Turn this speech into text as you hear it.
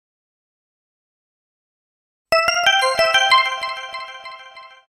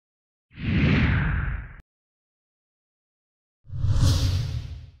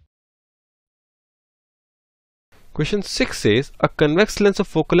Question 6 says a convex lens of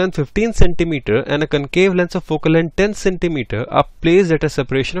focal length 15 cm and a concave lens of focal length 10 cm are placed at a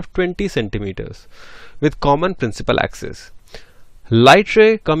separation of 20 cm with common principal axis. Light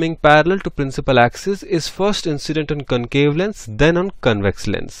ray coming parallel to principal axis is first incident on concave lens, then on convex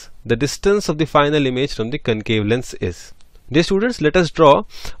lens. The distance of the final image from the concave lens is. Dear students, let us draw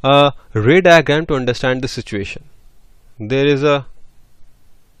a ray diagram to understand the situation. There is a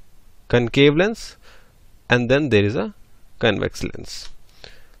concave lens and then there is a convex lens.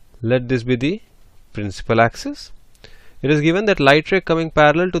 Let this be the principal axis. It is given that light ray coming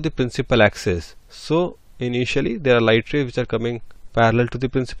parallel to the principal axis. So initially there are light rays which are coming parallel to the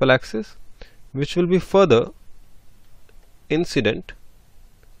principal axis, which will be further incident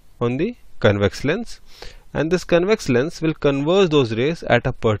on the convex lens, and this convex lens will converge those rays at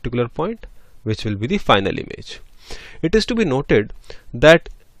a particular point, which will be the final image. It is to be noted that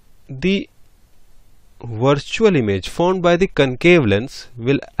the virtual image formed by the concave lens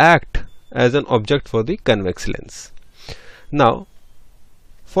will act as an object for the convex lens. Now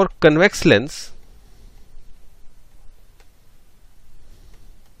for convex lens,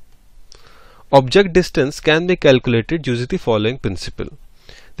 object distance can be calculated using the following principle.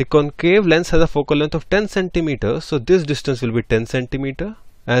 The concave lens has a focal length of 10 cm, so this distance will be 10 cm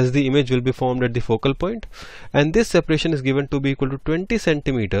as the image will be formed at the focal point, and this separation is given to be equal to 20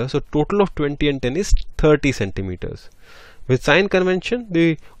 cm, so total of 20 and 10 is 30 cm. With sign convention,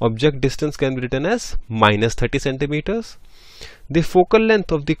 the object distance can be written as minus 30 cm. The focal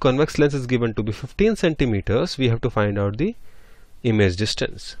length of the convex lens is given to be 15 cm. We have to find out the image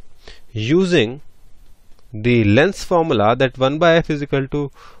distance. Using the lens formula that 1 by f is equal to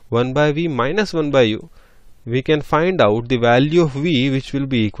 1 by v minus 1 by u, we can find out the value of v, which will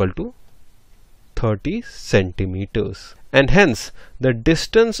be equal to 30 centimeters, and hence the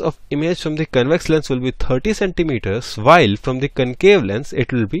distance of image from the convex lens will be 30 centimeters, while from the concave lens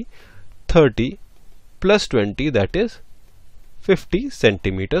it will be 30 plus 20, that is 50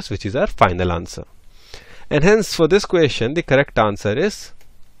 centimeters, which is our final answer. And hence for this question the correct answer is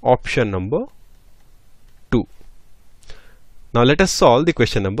option number 2. Now let us solve the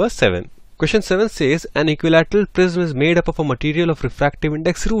question number 7. Question 7 says an equilateral prism is made up of a material of refractive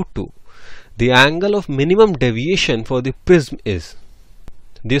index √2. The angle of minimum deviation for the prism is.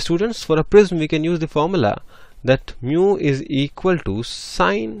 Dear students, for a prism we can use the formula that mu is equal to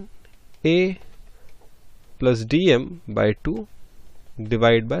sine A plus dm by 2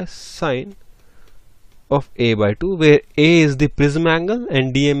 divided by sine of A by 2, where A is the prism angle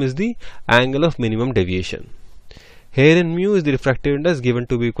and dm is the angle of minimum deviation. Herein mu is the refractive index given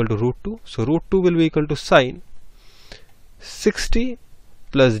to be equal to √2, so √2 will be equal to sine 60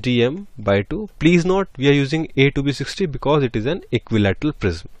 plus dm by 2. Please note we are using A to be 60 because it is an equilateral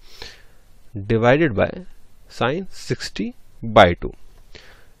prism, divided by sine 60 by 2,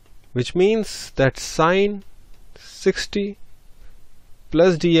 which means that sine 60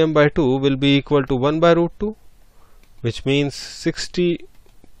 plus dm by 2 will be equal to 1 by √2, which means 60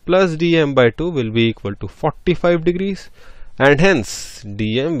 plus dm by 2 will be equal to 45 degrees, and hence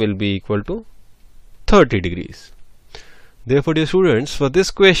dm will be equal to 30 degrees. Therefore, dear students, for this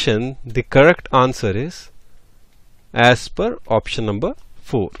question the correct answer is as per option number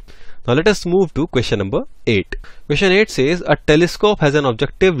 4. Now let us move to question number 8. Question 8 says a telescope has an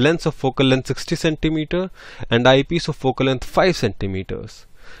objective length of focal length 60 cm and eyepiece of focal length 5 cm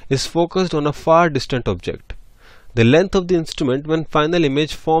is focused on a far distant object. The length of the instrument when final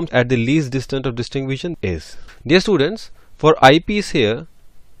image formed at the least distance of distinct vision is. Dear students, for eyepiece here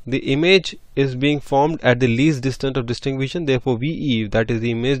the image is being formed at the least distance of distinct vision, therefore VE, that is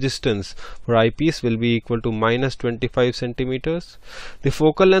the image distance for eyepiece, will be equal to minus 25 centimeters. The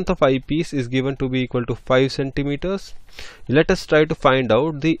focal length of eyepiece is given to be equal to 5 centimeters. Let us try to find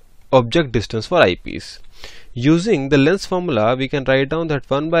out the object distance for eyepiece. Using the lens formula we can write down that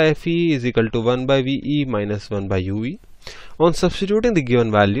 1 by FE is equal to 1 by VE minus 1 by UE. On substituting the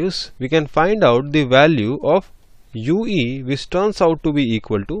given values we can find out the value of UE, which turns out to be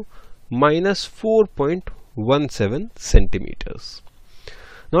equal to minus 4.17 centimeters.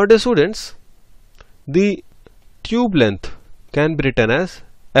 Now dear students, the tube length can be written as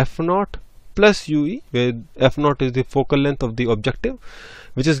F0 plus UE, where F0 is the focal length of the objective,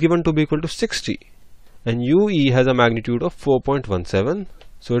 which is given to be equal to 60, and UE has a magnitude of 4.17,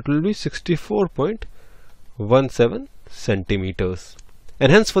 so it will be 64.17 centimeters.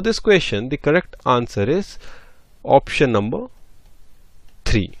 And hence for this question the correct answer is option number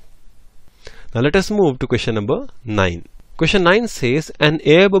 3. Now let us move to question number 9. Question 9 says an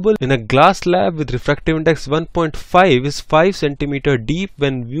air bubble in a glass slab with refractive index 1.5 is 5 cm deep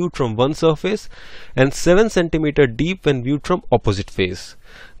when viewed from one surface and 7 cm deep when viewed from opposite face.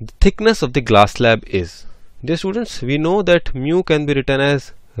 The thickness of the glass slab is. Dear students, we know that mu can be written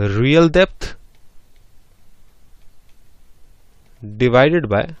as real depth divided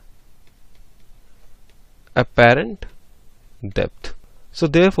by apparent depth. So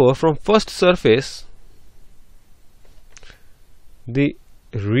therefore, from first surface, the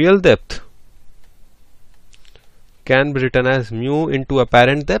real depth can be written as mu into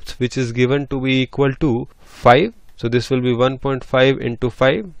apparent depth, which is given to be equal to 5. So this will be 1.5 into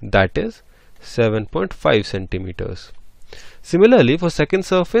 5, that is 7.5 centimeters. Similarly, for second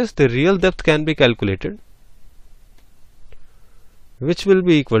surface, the real depth can be calculated, which will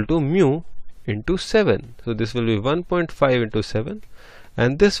be equal to mu into 7. So this will be 1.5 into 7,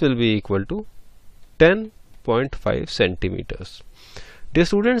 and this will be equal to 10.5 centimeters. Dear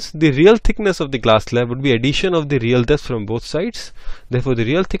students, the real thickness of the glass slab would be addition of the real depth from both sides. Therefore, the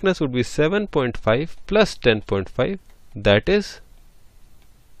real thickness would be 7.5 plus 10.5, that is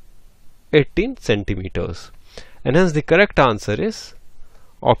 18 centimeters. And hence the correct answer is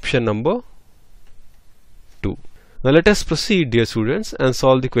option number 2. Now let us proceed, dear students, and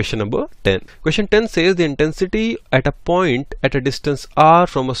solve the question number 10. Question 10 says the intensity at a point at a distance r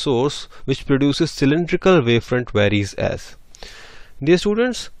from a source which produces cylindrical wavefront varies as. Dear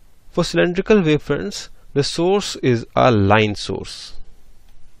students, for cylindrical wavefronts, the source is a line source.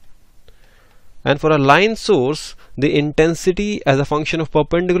 And for a line source, the intensity as a function of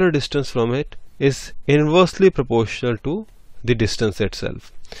perpendicular distance from it is inversely proportional to the distance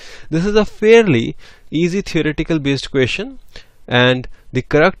itself. This is a fairly easy theoretical based question, and the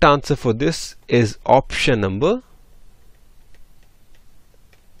correct answer for this is option number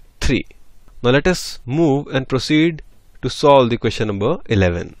 3. Now let us move and proceed to solve the question number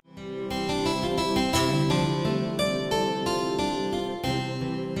 11.